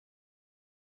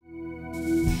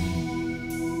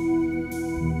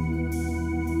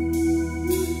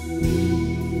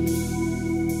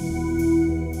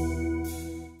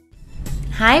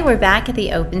Hi, we're back at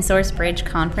the Open Source Bridge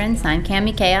Conference. I'm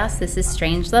Cami Chaos. This is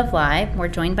Strange Love Live. We're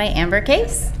joined by Amber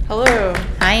Case. Hello.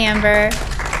 Hi, Amber.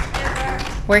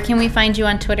 Where can we find you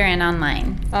on Twitter and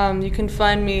online? You can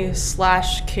find me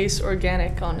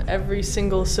 /CaseOrganic on every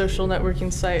single social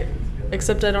networking site,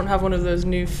 except I don't have one of those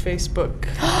new Facebook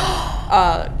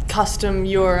custom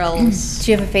URLs.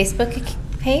 Do you have a Facebook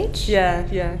page?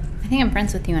 Yeah. I think I'm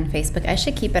friends with you on Facebook. I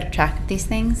should keep better track of these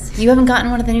things. You haven't gotten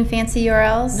one of the new fancy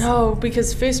URLs? No,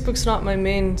 because Facebook's not my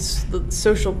main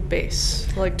social base.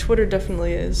 Like Twitter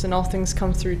definitely is, and all things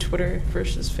come through Twitter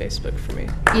versus Facebook for me.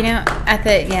 You know,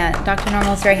 Dr.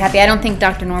 Normal's very happy. I don't think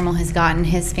Dr. Normal has gotten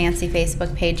his fancy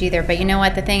Facebook page either, but you know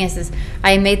what? The thing is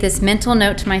I made this mental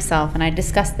note to myself, and I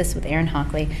discussed this with Aaron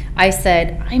Hockley. I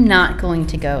said, I'm not going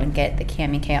to go and get the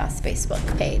Cami Chaos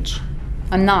Facebook page.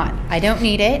 I'm not. I don't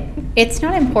need it. It's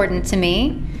not important to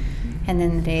me. And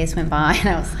then the days went by, and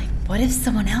I was like, what if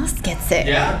someone else gets it?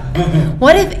 Yeah.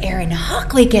 What if Aaron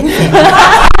Hockley gets it?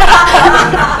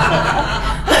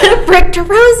 What if Rick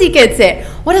DeRosie gets it?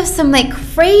 What if some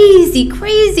crazy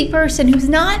person who's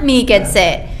not me gets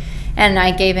it? And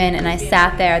I gave in, and I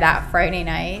sat there that Friday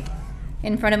night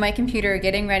in front of my computer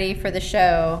getting ready for the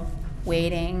show,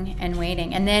 waiting.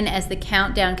 And then as the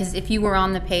countdown, because if you were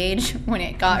on the page when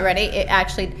it got ready, it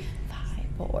actually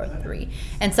 5, 4, 3.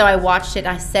 And so I watched it,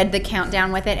 I said the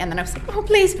countdown with it, and then I was like, oh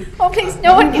please,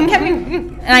 no one can get me.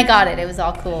 And I got it. It was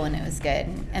all cool and it was good.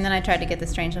 And then I tried to get the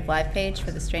Strange Love Live page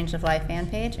for the Strange Love Live fan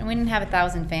page, and we didn't have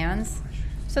 1,000 fans.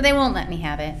 So they won't let me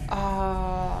have it.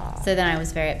 So then I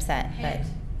was very upset. But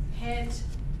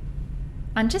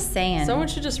I'm just saying. Someone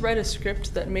should just write a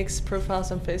script that makes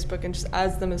profiles on Facebook and just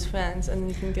adds them as fans, and then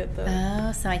you can get the...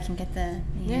 Oh, so I can get the...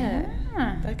 Yeah,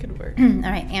 that could work. All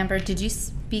right, Amber, did you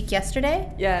speak yesterday?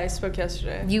 Yeah, I spoke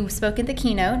yesterday. You spoke at the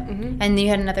keynote, and you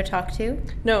had another talk too?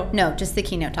 No, just the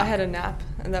keynote talk. I had a nap,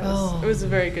 and it was a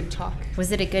very good talk.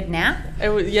 Was it a good nap? It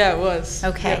was.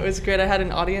 Okay. Yeah, it was great. I had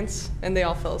an audience, and they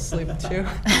all fell asleep too.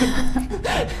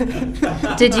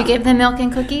 Did you give them milk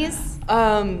and cookies?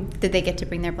 Did they get to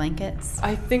bring their blankets?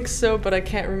 I think so, but I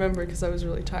can't remember because I was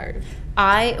really tired.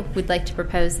 I would like to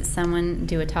propose that someone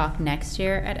do a talk next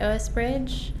year at OS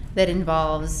Bridge that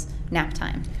involves nap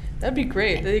time. That'd be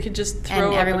great. They could just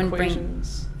throw up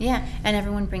equations. And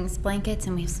everyone brings blankets,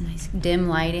 and we have some nice dim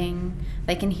lighting.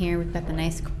 Like in here, we've got the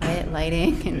nice quiet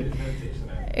lighting. And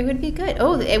it would be good.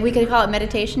 Oh, we could call it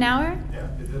meditation hour? Yeah,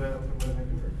 they did that with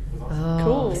Vancouver. It was awesome. Oh,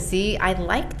 cool. See, I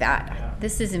like that.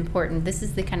 This is important. This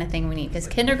is the kind of thing we need, because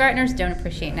kindergartners don't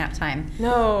appreciate nap time.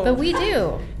 No. But we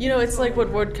do. You know, it's like what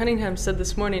Ward Cunningham said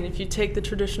this morning. If you take the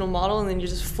traditional model and then you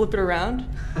just flip it around.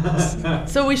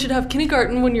 So we should have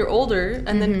kindergarten when you're older,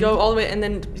 and then go all the way, and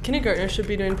then kindergartners should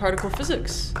be doing particle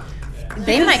physics.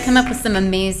 They might come up with some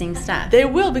amazing stuff. They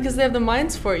will, because they have the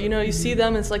minds for it. You know, you see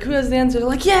them, it's like, who has the answer? They're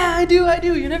like, yeah, I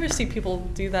do. You never see people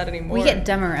do that anymore. We get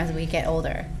dumber as we get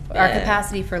older. Our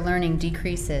capacity for learning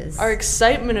decreases. Our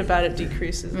excitement about it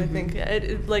decreases, I think.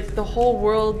 Like, the whole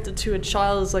world to a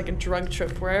child is like a drug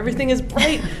trip, where everything is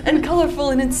bright and colorful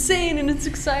and insane and it's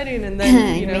exciting. And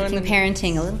then, you know, You're making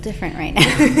parenting a little different right now.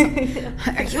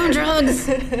 Are you on drugs?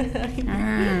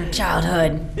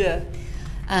 Childhood. Yeah.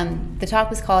 The talk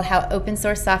was called How Open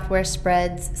Source Software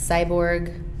Spreads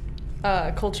Cyborg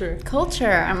Culture.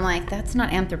 I'm like, that's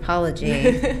not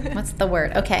anthropology. What's the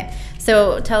word? Okay,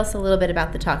 so tell us a little bit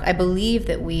about the talk. I believe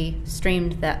that we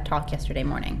streamed that talk yesterday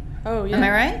morning. Oh, yeah. Am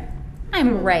I right?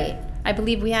 I'm right. I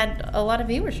believe we had a lot of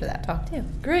viewers for that talk too.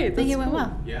 Great. I think it went cool.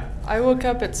 well. Yeah. I woke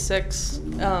up at 6,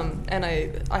 and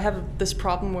I have this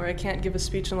problem where I can't give a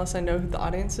speech unless I know who the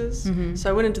audience is. So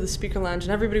I went into the speaker lounge,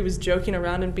 and everybody was joking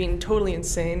around and being totally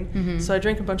insane. So I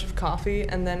drank a bunch of coffee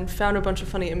and then found a bunch of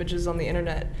funny images on the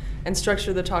internet and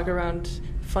structured the talk around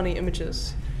funny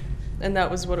images. And that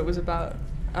was what it was about.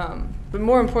 But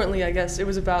more importantly, I guess, it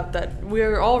was about that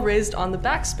we're all raised on the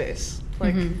backspace.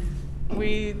 Like,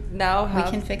 we now have...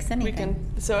 We can fix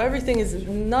anything. So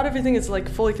not everything is like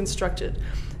fully constructed.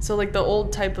 So like the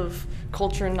old type of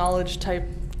culture and knowledge type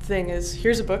thing is,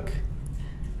 here's a book,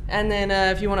 and then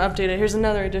if you want to update it, here's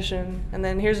another edition, and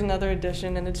then here's another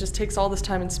edition, and it just takes all this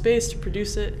time and space to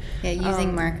produce it. Yeah,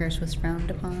 using markers was frowned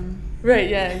upon. Right,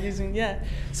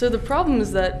 So the problem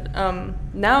is that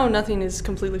now nothing is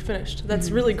completely finished. That's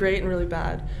really great and really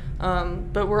bad.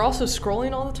 But we're also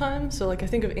scrolling all the time. So like I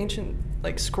think of ancient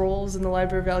like scrolls in the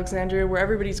Library of Alexandria, where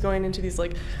everybody's going into these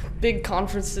like big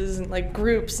conferences and like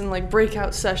groups and like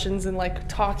breakout sessions and like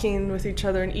talking with each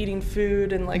other and eating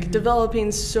food and like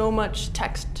developing so much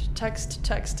text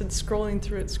and scrolling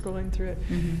through it.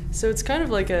 So it's kind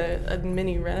of like a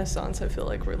mini renaissance I feel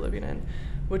like we're living in,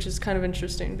 which is kind of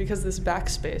interesting because this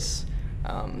backspace.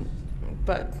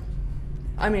 But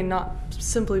I mean, not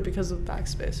simply because of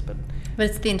backspace, but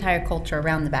it's the entire culture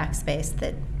around the backspace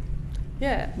that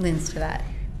yeah, lends to that.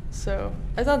 So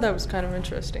I thought that was kind of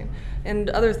interesting. And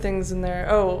other things in there,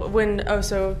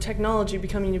 so technology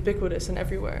becoming ubiquitous and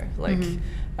everywhere. Like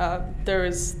there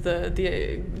was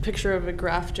the picture of a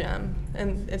graph jam,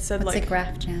 and it said What's like a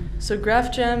graph jam? So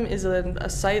graph jam is a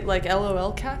site like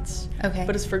LOL Cats, Okay.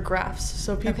 but it's for graphs.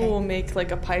 So people Okay. will make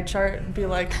like a pie chart and be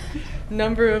like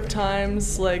number of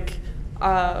times, like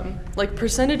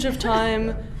percentage of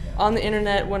time on the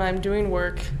internet when I'm doing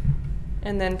work,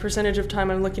 and then percentage of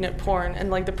time I'm looking at porn, and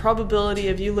like the probability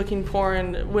of you looking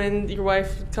porn when your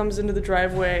wife comes into the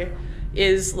driveway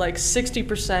is like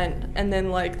 60%, and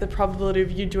then like the probability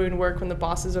of you doing work when the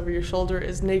boss is over your shoulder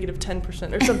is negative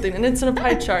 10% or something, and it's in a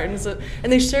pie chart,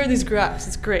 and they share these graphs.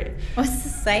 It's great. What's the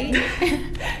site?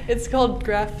 It's called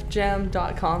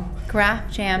graphjam.com.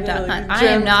 Graphjam.com. Yeah, I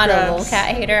am not a graphs. lolcat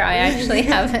hater. I actually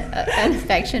have an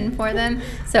affection for them,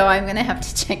 so I'm gonna have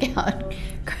to check out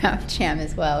Graphjam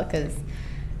as well, because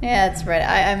it's right.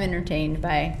 I'm entertained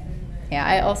by. Yeah,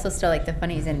 I also still like the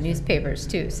funnies in newspapers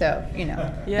too. So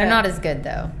they're not as good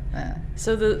though.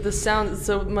 So the sound.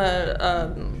 So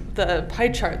the pie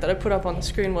chart that I put up on the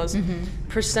screen was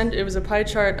percent. It was a pie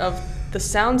chart of the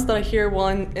sounds that I hear while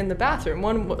I'm in the bathroom.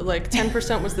 One like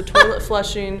 10% was the toilet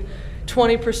flushing,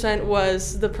 20%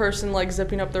 was the person like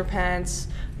zipping up their pants,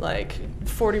 like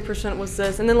 40% was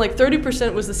this, and then like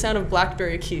 30% was the sound of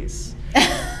BlackBerry keys.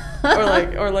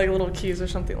 or like little keys or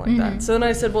something like that. So then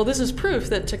I said, well, this is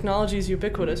proof that technology is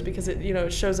ubiquitous, because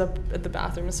it shows up at the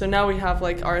bathroom. And so now we have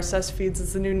like RSS feeds.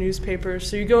 It's the new newspaper.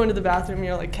 So you go into the bathroom, and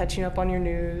you're like catching up on your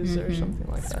news or something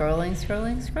like that.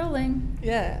 Scrolling.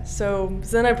 Yeah. So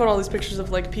then I put all these pictures of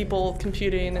like people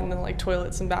computing, and then like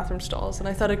toilets and bathroom stalls. And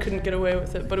I thought I couldn't get away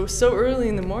with it, but it was so early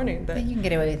in the morning that But you can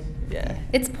get away with. Yeah.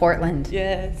 It's Portland.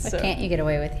 Yeah. What can't you get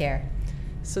away with here?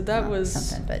 So that was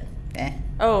something, but.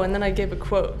 Oh, and then I gave a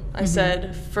quote. I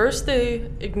said, first they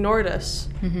ignored us,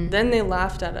 then they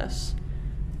laughed at us,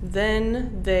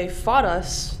 then they fought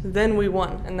us, then we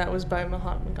won. And that was by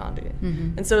Mahatma Gandhi.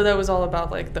 And so that was all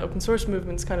about like the open source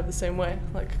movement's kind of the same way,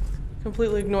 like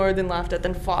completely ignored, then laughed at,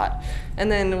 then fought. And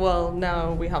then, well,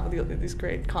 now we have these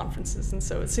great conferences. And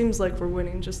so it seems like we're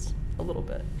winning just a little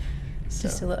bit. So.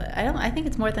 Just a little. I think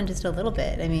it's more than just a little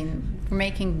bit. I mean, we're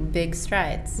making big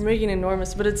strides. We're making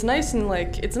enormous, but it's nice and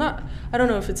like it's not. I don't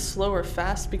know if it's slow or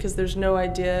fast, because there's no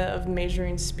idea of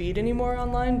measuring speed anymore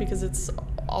online, because it's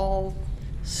all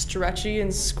stretchy and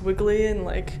squiggly and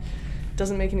like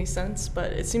doesn't make any sense.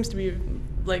 But it seems to be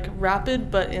like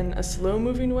rapid, but in a slow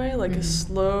moving way, like a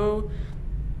slow,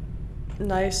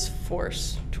 nice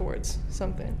force towards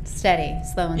something. Steady,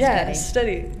 slow and Yeah,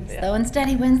 steady. steady. Slow and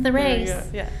steady wins the There you race. go,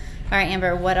 yeah. All right,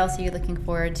 Amber, what else are you looking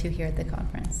forward to here at the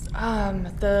conference?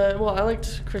 Well, I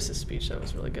liked Chris's speech. That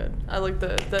was really good. I like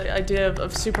the idea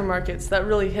of supermarkets. That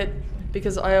really hit,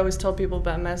 because I always tell people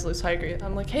about Maslow's hierarchy.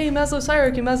 I'm like, hey, Maslow's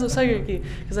hierarchy,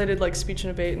 because I did like speech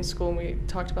and debate in school, and we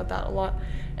talked about that a lot.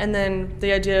 And then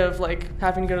the idea of like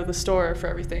having to go to the store for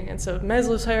everything. And so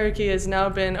Maslow's hierarchy has now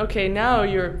been, okay, now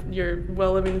your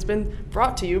well-living has been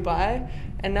brought to you by.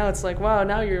 And now it's like, wow,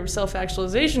 now your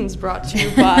self-actualization's brought to you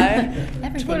by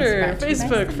Twitter, brought to you by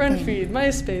Facebook, friend something. feed,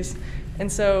 MySpace.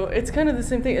 And so it's kind of the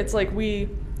same thing. It's like we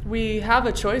have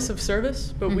a choice of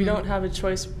service, but we don't have a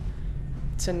choice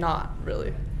to not,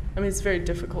 really. I mean, it's very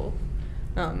difficult.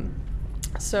 And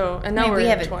now we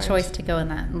have intertwined. a choice to go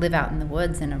and live out in the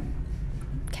woods in a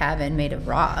cabin made of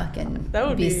rock and That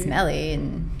would be be- smelly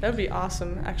and That would be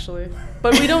awesome, actually.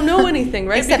 But we don't know anything,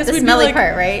 right? except the we'd be smelly like,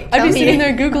 part, right? I'd Tell be me. sitting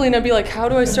there Googling, I'd be like, how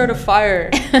do I start a fire?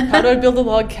 How do I build a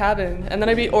log cabin? And then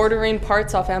I'd be ordering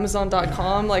parts off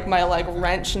Amazon.com, like my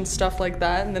wrench and stuff like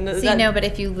that. And then but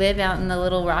if you live out in the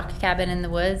little rock cabin in the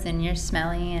woods and you're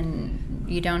smelly and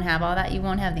you don't have all that, you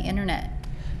won't have the internet.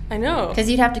 I know. Because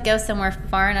you'd have to go somewhere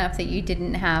far enough that you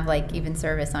didn't have like even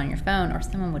service on your phone, or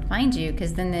someone would find you,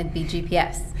 because then there'd be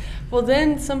GPS. Well,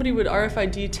 then somebody would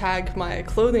RFID tag my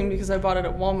clothing because I bought it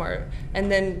at Walmart.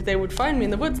 And then they would find me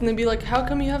in the woods and they'd be like, how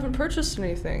come you haven't purchased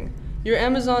anything? Your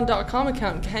Amazon.com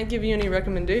account can't give you any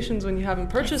recommendations when you haven't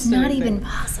purchased It's not anything. even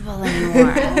possible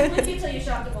anymore. Wait until you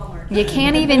shopped at Walmart. You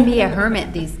can't even be a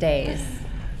hermit these days.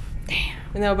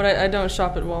 No, but I don't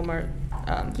shop at Walmart.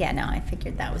 Yeah, no, I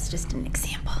figured that was just an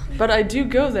example. But I do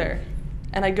go there,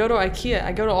 and I go to IKEA.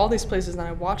 I go to all these places, and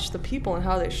I watch the people and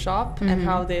how they shop, and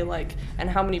how they and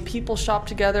how many people shop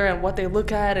together, and what they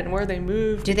look at, and where they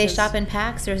move. Do they because- shop in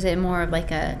packs, or is it more of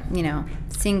like a,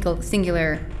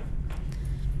 singular?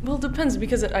 Well, it depends,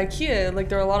 because at IKEA,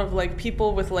 there are a lot of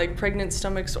people with pregnant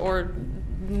stomachs or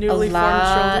newly formed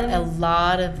children. A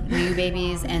lot of new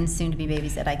babies and soon-to-be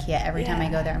babies at IKEA. Every time I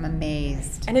go there, I'm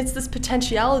amazed. And it's this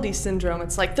potentiality syndrome.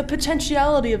 It's like the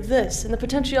potentiality of this and the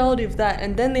potentiality of that.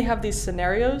 And then they have these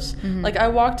scenarios. Like I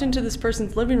walked into this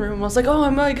person's living room and I was like,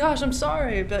 oh my gosh, I'm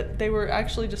sorry. But they were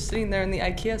actually just sitting there in the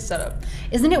IKEA setup.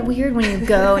 Isn't it weird when you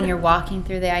go and you're walking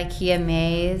through the IKEA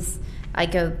maze? I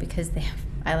go because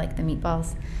I like the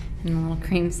meatballs and the little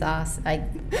cream sauce.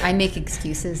 I make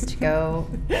excuses to go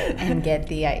and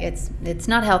get it's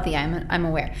not healthy, I'm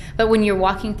aware. But when you're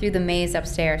walking through the maze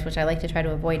upstairs, which I like to try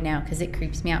to avoid now because it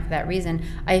creeps me out for that reason,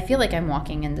 I feel like I'm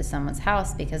walking into someone's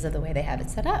house because of the way they have it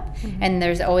set up. And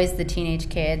there's always the teenage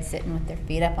kids sitting with their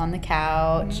feet up on the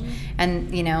couch. And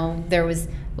there was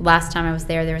last time I was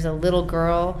there was a little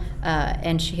girl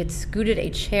and she had scooted a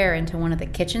chair into one of the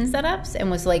kitchen setups and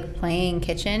was like playing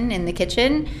kitchen in the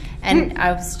kitchen, and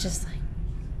I was just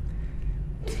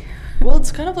like, well,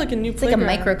 it's kind of like a new playground. It's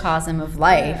like a microcosm of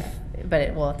life. But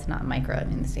it's not micro. I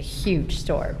mean, it's a huge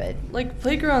store, but like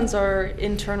playgrounds are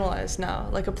internalized now.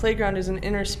 Like a playground is an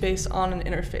inner space on an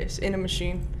interface in a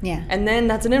machine. Yeah. And then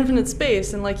that's an infinite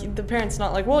space, and like the parent's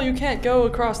not like, well, you can't go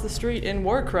across the street in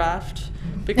Warcraft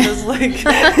because like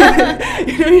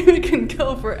you can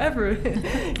go forever,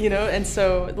 And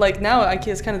so like now IKEA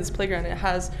is kind of this playground. It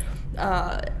has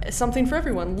something for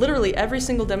everyone. Literally every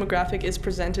single demographic is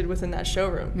presented within that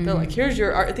showroom. They're like, here's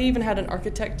your art. They even had an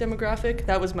architect demographic.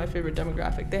 That was my favorite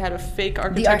demographic. They had a fake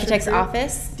architect. The architect's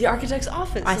office? The architect's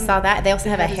office. I saw that. They also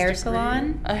have a hair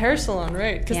salon. A hair salon,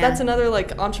 right. Because that's another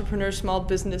like entrepreneur, small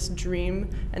business dream.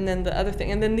 And then the other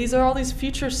thing. And then these are all these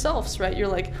future selves, right? You're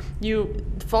like, you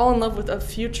fall in love with a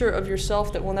future of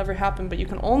yourself that will never happen, but you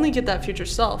can only get that future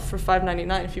self for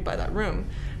 $5.99 if you buy that room.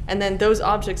 And then those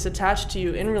objects attached to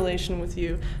you in relation with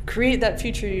you create that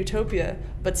future utopia.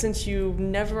 But since you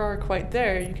never are quite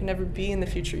there, you can never be in the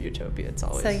future utopia. It's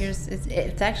always... So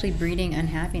it's actually breeding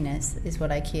unhappiness is what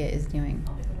IKEA is doing.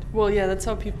 Well, yeah, that's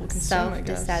how people consume, I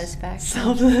guess.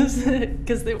 Self-dissatisfaction.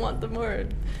 Because they want the more.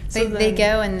 They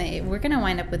go and we're going to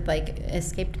wind up with like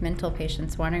escaped mental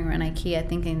patients wandering around IKEA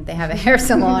thinking they have a hair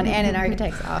salon and an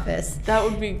architect's office. That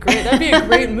would be great. That'd be a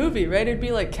great movie, right? It'd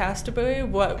be like Castaway,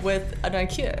 with an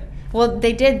IKEA. Well,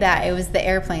 they did that. It was the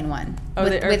airplane one. Oh,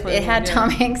 the airplane it had one, Tom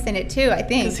Hanks in it too, I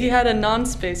think. Because he had a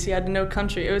non-space. He had no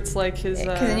country. It's like his... Can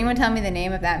anyone tell me the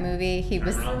name of that movie? He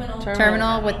was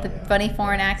Terminal with the funny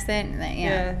foreign accent.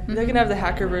 Yeah. They can have the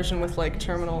hacker version with like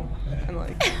Terminal and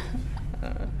like...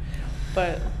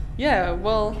 but yeah,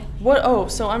 well,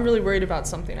 so I'm really worried about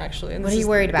something actually. And what are you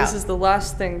worried about? This is the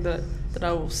last thing that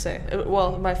I will say.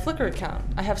 Well, my Flickr account.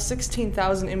 I have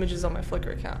 16,000 images on my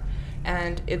Flickr account.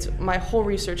 And it's my whole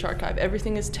research archive.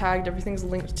 Everything is tagged, everything's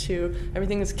linked to,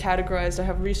 everything is categorized. I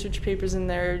have research papers in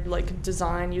there, like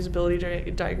design,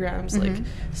 usability diagrams, like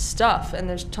stuff, and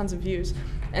there's tons of views.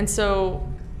 And so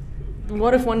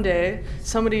what if one day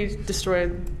somebody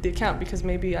destroyed the account because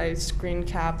maybe I screen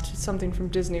capped something from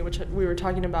Disney, which we were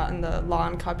talking about in the law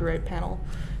and copyright panel.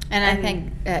 And I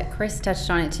think Chris touched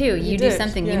on it too. You do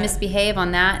something, you misbehave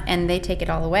on that, and they take it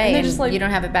all away, and you don't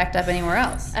have it backed up anywhere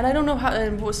else. And I don't know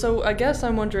how. So I guess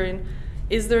I'm wondering,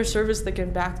 is there a service that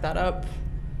can back that up?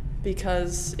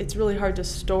 Because it's really hard to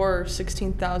store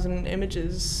 16,000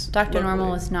 images. Dr.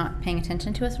 Normal is not paying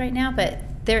attention to us right now, but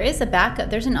there is a backup.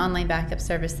 There's an online backup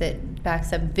service that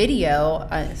backs up video.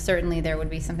 Certainly, there would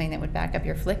be something that would back up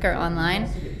your Flickr online.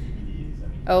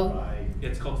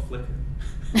 It's called Flickr.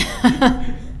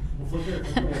 Well,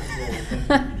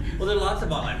 there are lots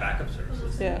of online backup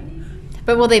services. Yeah.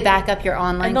 But will they back up your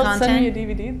online content? Send me a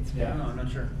DVD? Yeah. No, I'm not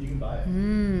sure. You can buy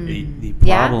it. The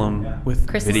problem with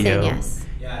Chris video... is saying yes.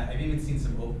 Yeah, I've even seen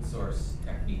some open source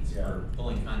techniques for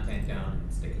pulling content down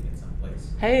and sticking it someplace.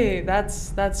 Hey,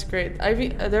 that's great.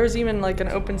 There's even like an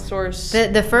open source...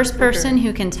 The first person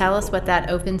who can tell us what that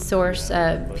open source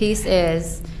piece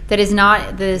is that is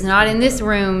not in this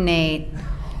room, Nate,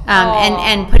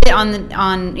 and put it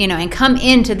on and come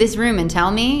into this room and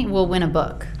tell me, will win a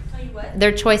book. Tell you what?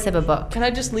 Their choice of a book. Can I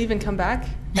just leave and come back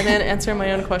and then answer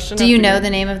my own question? Do you know the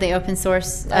name of the open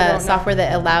source software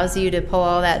that allows you to pull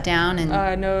all that down? And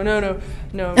no, not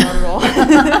at all.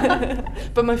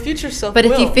 But my future self. But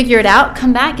if you figure it out,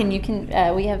 come back and you can.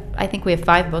 I think we have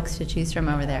 5 books to choose from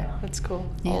over there. That's cool.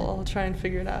 Yeah. I'll try and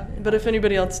figure it out. But if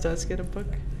anybody else does get a book,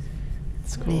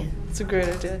 it's cool. Yeah. It's a great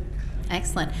idea.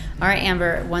 Excellent. All right,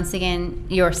 Amber, once again,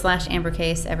 your /Amber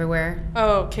Case everywhere.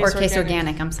 Oh, Case Case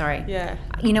Organic, I'm sorry. Yeah.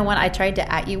 You know what? I tried to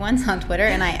 @ you once on Twitter,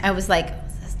 and I was like,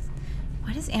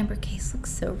 why does Amber Case look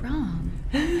so wrong?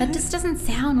 That just doesn't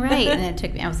sound right. And it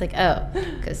took me, I was like, oh,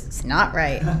 because it's not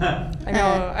right. I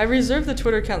know. I reserved the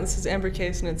Twitter account that says Amber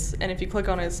Case, and if you click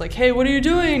on it, it's like, hey, what are you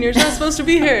doing? You're not supposed to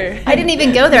be here. I didn't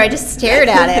even go there. I just stared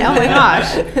at it. Oh my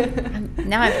gosh.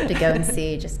 Now I have to go and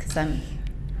see just because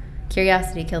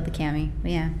curiosity killed the cami.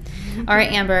 But yeah. All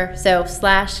right, Amber. So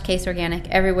 /Case Organic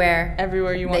everywhere.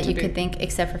 Everywhere you want that to you be. could think,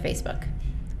 except for Facebook.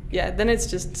 Yeah, then it's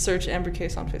just search Amber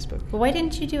Case on Facebook. Well, why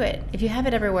didn't you do it if you have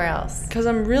it everywhere else? Because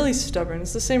I'm really stubborn.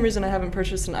 It's the same reason I haven't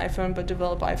purchased an iPhone but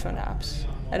develop iPhone apps.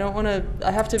 I don't want to,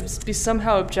 I have to be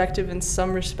somehow objective in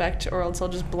some respect, or else I'll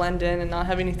just blend in and not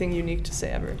have anything unique to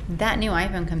say ever. That new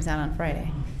iPhone comes out on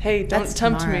Friday. Hey, don't That's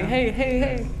tempt me. tomorrow.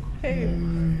 Hey.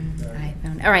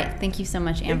 iPhone. All right. Thank you so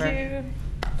much, Amber. Thank you.